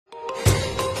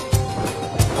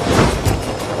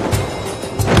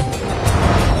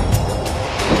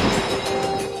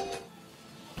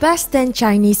Best 10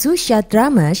 Chinese wuxia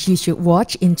dramas you should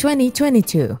watch in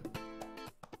 2022.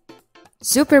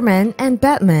 Superman and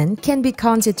Batman can be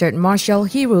considered martial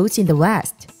heroes in the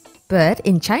West, but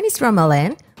in Chinese drama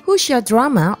land, wuxia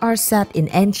drama are set in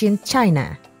ancient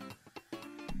China.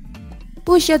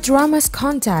 Wuxia dramas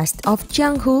consist of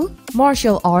jianghu,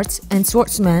 martial arts, and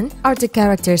swordsmen are the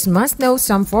characters must know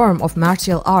some form of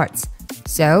martial arts.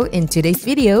 So, in today's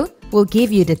video, we'll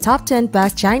give you the top 10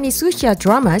 best Chinese wuxia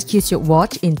dramas you should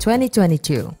watch in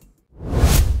 2022.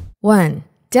 1.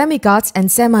 Demi-Gods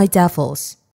And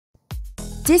Semi-Devils.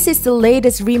 This is the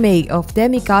latest remake of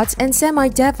Demi-Gods And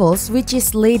Semi-Devils, which is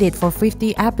slated for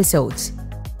 50 episodes.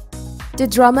 The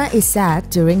drama is set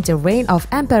during the reign of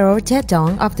Emperor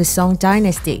Zedong of the Song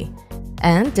Dynasty,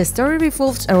 and the story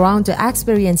revolves around the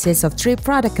experiences of three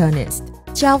protagonists: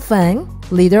 Zhao Feng,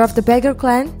 leader of the Beggar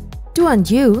Clan, Duan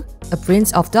Yu, a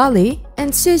prince of Dali,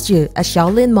 and Suju, a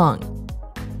Shaolin monk.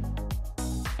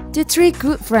 The three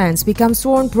good friends become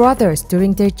sworn brothers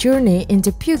during their journey in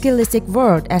the pugilistic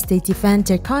world as they defend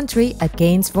their country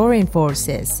against foreign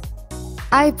forces.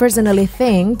 I personally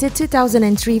think the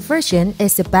 2003 version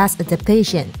is the best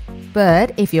adaptation,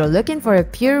 but if you're looking for a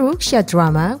pure wuxia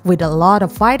drama with a lot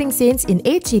of fighting scenes in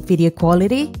HD video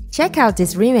quality, check out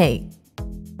this remake.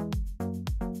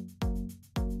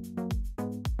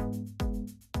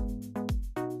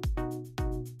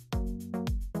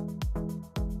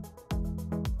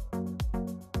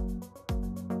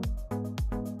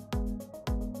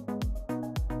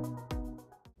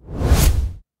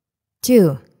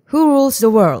 2. Who Rules the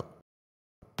World?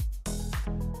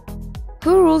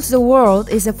 Who Rules the World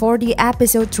is a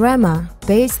 40-episode drama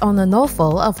based on a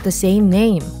novel of the same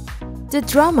name. The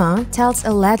drama tells a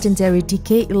legendary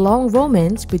decade-long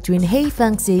romance between He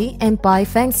Fangxi and Bai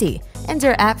Fangxi and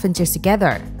their adventures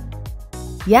together.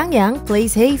 Yang Yang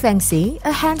plays He Fangxi,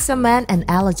 a handsome man and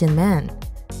elegant man.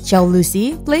 Zhao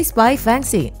Lucy plays Bai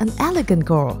Fangxi, an elegant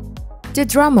girl. The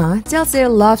drama tells their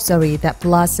love story that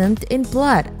blossomed in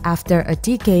blood after a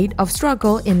decade of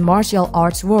struggle in martial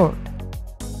arts world.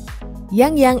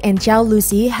 Yang Yang and Zhao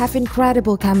Lucy have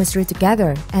incredible chemistry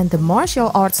together, and the martial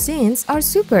arts scenes are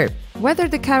superb, whether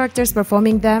the characters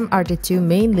performing them are the two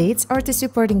main leads or the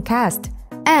supporting cast.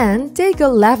 And they go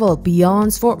level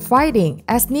beyond sword fighting,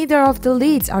 as neither of the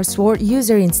leads are sword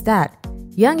user instead.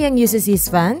 Yang Yang uses his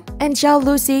fan, and Zhao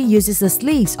Lucy uses the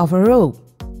sleeves of a robe.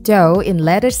 Though in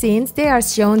later scenes they are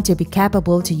shown to be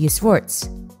capable to use swords.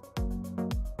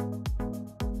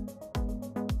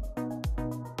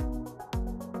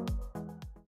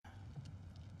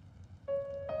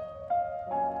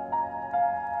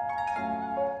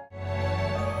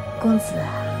 公子啊。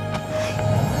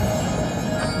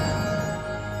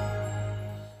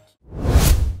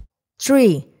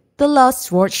 3. The Lost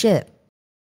Swordship.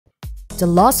 The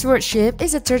Lost Swordship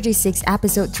is a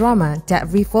 36-episode drama that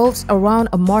revolves around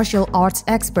a martial arts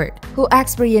expert who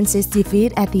experiences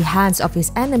defeat at the hands of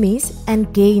his enemies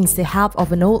and gains the help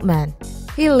of an old man.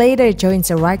 He later joins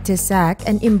a righteous sect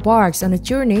and embarks on a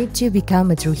journey to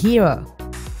become a true hero.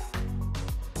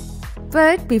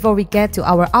 But before we get to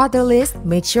our other list,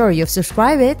 make sure you've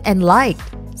subscribed and liked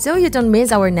so you don't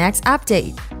miss our next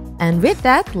update. And with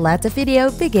that, let the video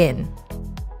begin.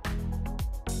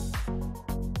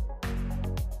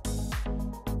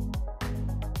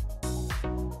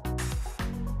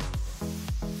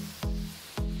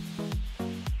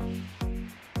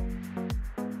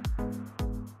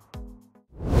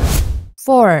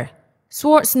 4.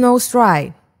 Sword Snow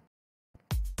Stride.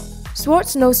 Sword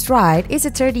Snow Stride is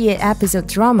a 38-episode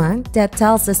drama that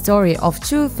tells the story of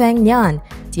Zhu Fengnian,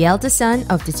 the eldest son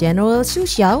of the General Xu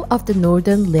Xiao of the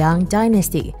Northern Luoyang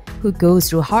Dynasty, who goes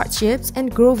through hardships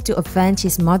and grows to avenge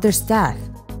his mother's death.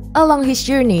 Along his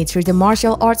journey through the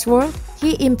martial arts world,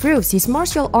 he improves his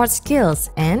martial arts skills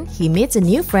and he meets a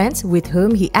new friend with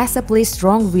whom he establishes a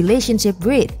strong relationship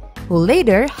with, who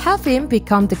later help him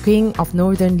become the king of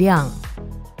Northern Luoyang.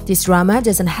 This drama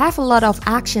doesn't have a lot of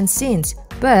action scenes,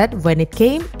 but when it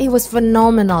came, it was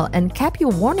phenomenal and kept you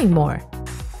wanting more.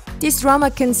 This drama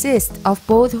consists of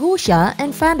both wuxia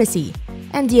and fantasy,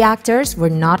 and the actors were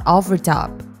not over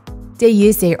top. They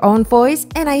used their own voice,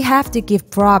 and I have to give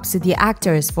props to the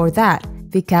actors for that,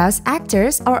 because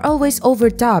actors are always over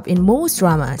top in most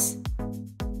dramas.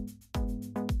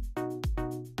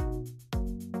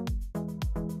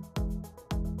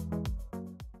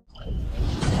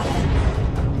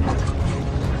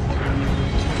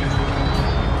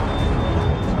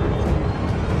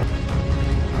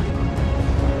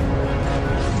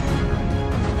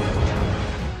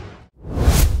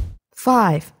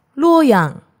 5.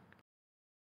 Luoyang.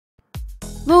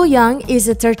 Luoyang is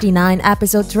a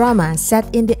 39-episode drama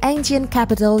set in the ancient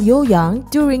capital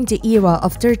Luoyang during the era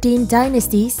of 13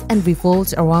 dynasties and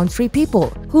revolves around 3 people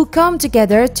who come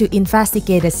together to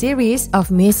investigate a series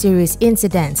of mysterious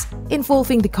incidents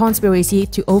involving the conspiracy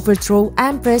to overthrow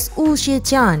Empress Wuxia,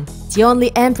 the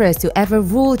only empress to ever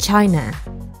rule China.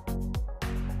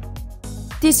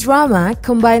 This drama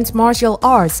combines martial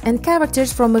arts and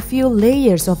characters from a few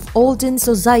layers of olden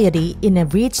society in a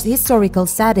rich historical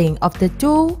setting of the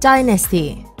Zhou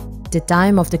Dynasty, the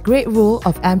time of the great rule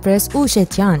of Empress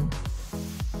Wuxia.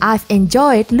 I've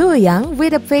enjoyed Luoyang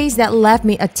with a pace that left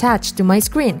me attached to my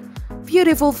screen.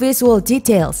 Beautiful visual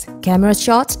details, camera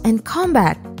shots, and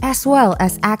combat, as well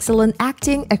as excellent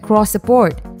acting across the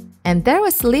board. And there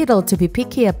was little to be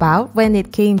picky about when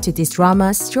it came to this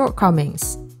drama's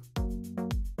shortcomings.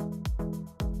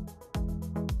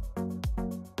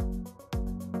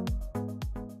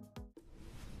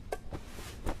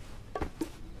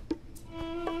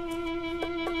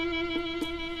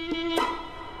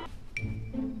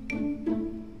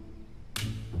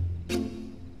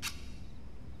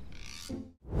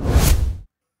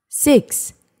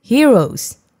 Six.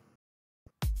 Heroes.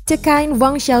 The kind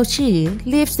Wang Xiaoqi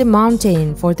leaves the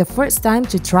mountain for the first time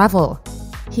to travel.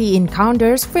 He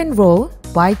encounters Fen Rou,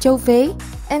 Bai Zhoufei,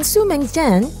 and Su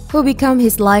Mengzhen, who become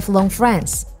his lifelong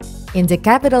friends. In the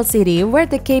capital city where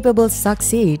the capable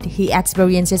succeed, he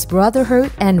experiences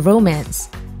brotherhood and romance.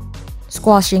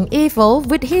 Squashing evil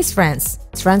with his friends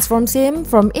transforms him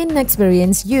from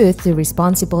inexperienced youth to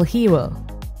responsible hero.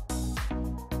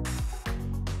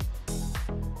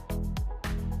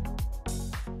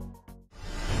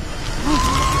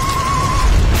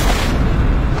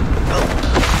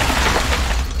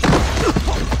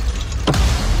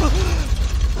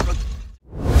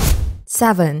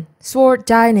 7. Sword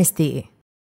Dynasty.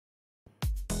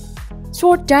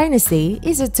 Sword Dynasty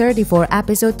is a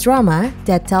 34-episode drama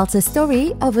that tells the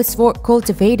story of a sword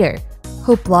cultivator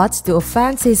who plots to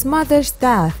avenge his mother's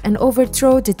death and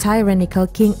overthrow the tyrannical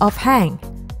king of Han.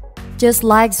 Just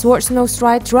like Sword No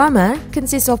Stride drama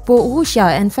consists of both wuxia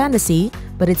and fantasy,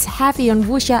 but it's heavy on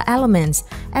wuxia elements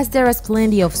as there is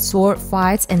plenty of sword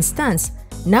fights and stunts,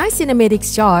 nice cinematic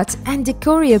shots, and the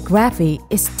choreography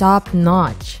is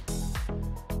top-notch.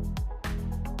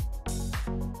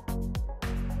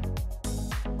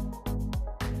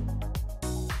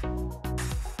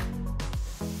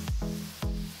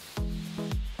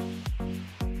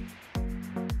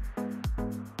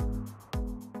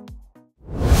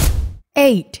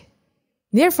 Eight.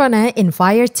 Nirvana In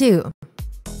Fire 2.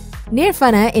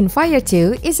 Nirvana In Fire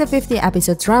 2 is a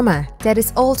 50-episode drama that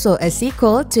is also a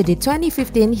sequel to the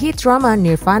 2015 hit drama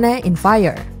Nirvana In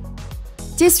Fire.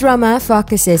 This drama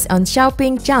focuses on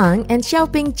Xiaoping Zhang and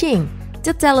Xiaoping Jing,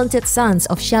 the talented sons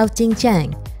of Xiao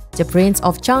Jingchang, the prince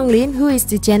of Changlin who is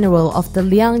the general of the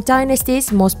Liang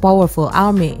dynasty's most powerful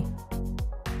army.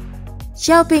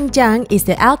 Xiaoping Zhang is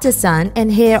the eldest son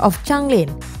and heir of Changlin,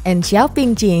 and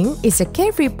Xiaoping Jing is a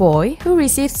carefree boy who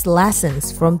receives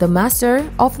lessons from the master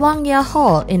of Langya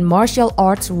Hall in martial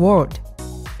arts world.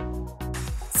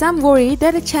 Some worry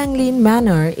that the Changlin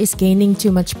manor is gaining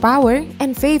too much power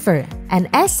and favor, and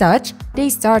as such, they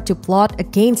start to plot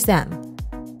against them.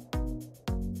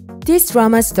 This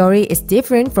drama story is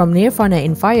different from Nirvana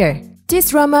In Fire.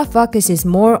 This drama focuses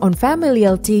more on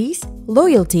familiarities,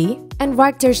 loyalty, and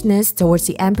righteousness towards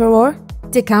the emperor,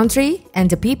 the country, and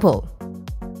the people.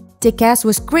 The cast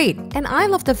was great, and I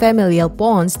love the familial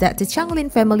bonds that the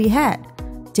Changlin family had.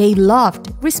 They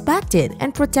loved, respected,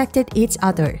 and protected each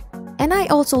other. And I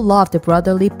also love the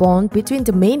brotherly bond between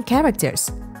the main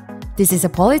characters. This is a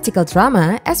political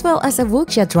drama as well as a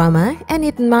wuxia drama, and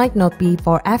it might not be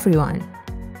for everyone.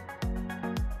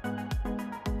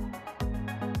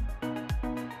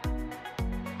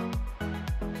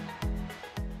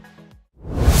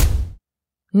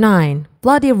 Nine.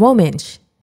 Bloody Romance.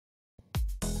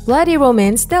 Bloody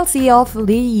Romance tells of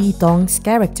Li Yidong's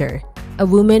character, a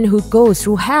woman who goes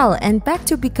through hell and back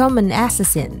to become an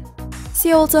assassin.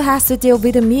 She also has to deal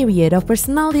with a myriad of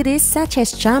personalities such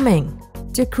as Ming,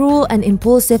 the cruel and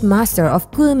impulsive master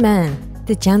of good men,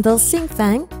 the gentle Xing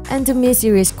Fang, and the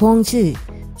mysterious Guangzhi.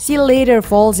 She later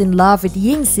falls in love with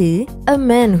Yingzi, a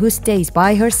man who stays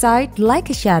by her side like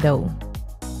a shadow.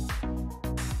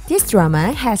 This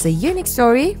drama has a unique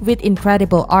story with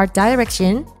incredible art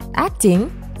direction, acting,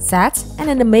 sets, and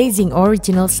an amazing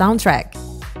original soundtrack.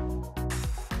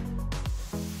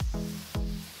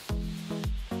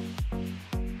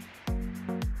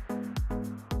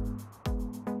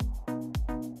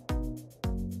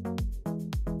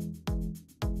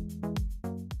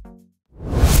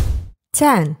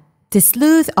 The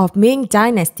Sleuth of Ming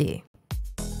Dynasty.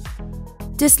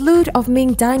 The Sleuth of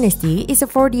Ming Dynasty is a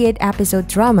 48-episode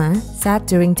drama set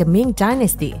during the Ming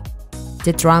Dynasty.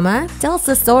 The drama tells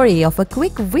the story of a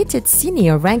quick-witted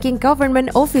senior-ranking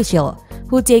government official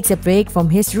who takes a break from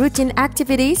his routine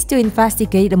activities to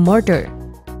investigate a murder.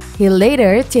 He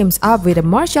later teams up with a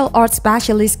martial arts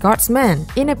specialist guardsman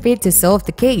in a bid to solve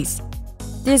the case.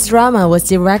 This drama was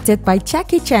directed by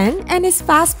Jackie Chan and is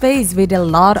fast-paced with a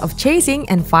lot of chasing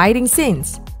and fighting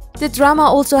scenes. The drama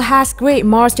also has great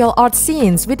martial arts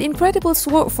scenes with incredible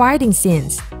sword fighting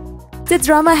scenes. The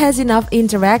drama has enough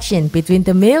interaction between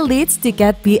the male leads to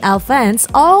get BL fans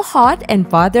all hot and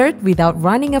bothered without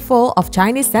running afoul of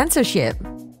Chinese censorship.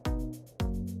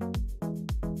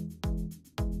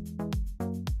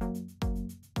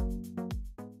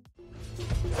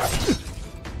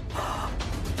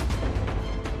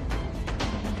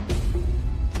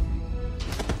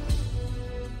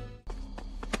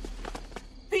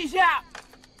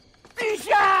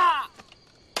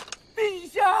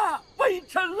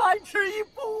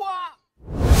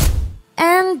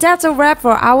 And that's a wrap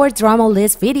for our drama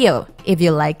list video. If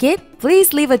you like it,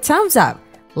 please leave a thumbs up.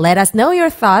 Let us know your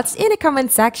thoughts in the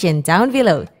comment section down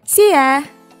below. See ya!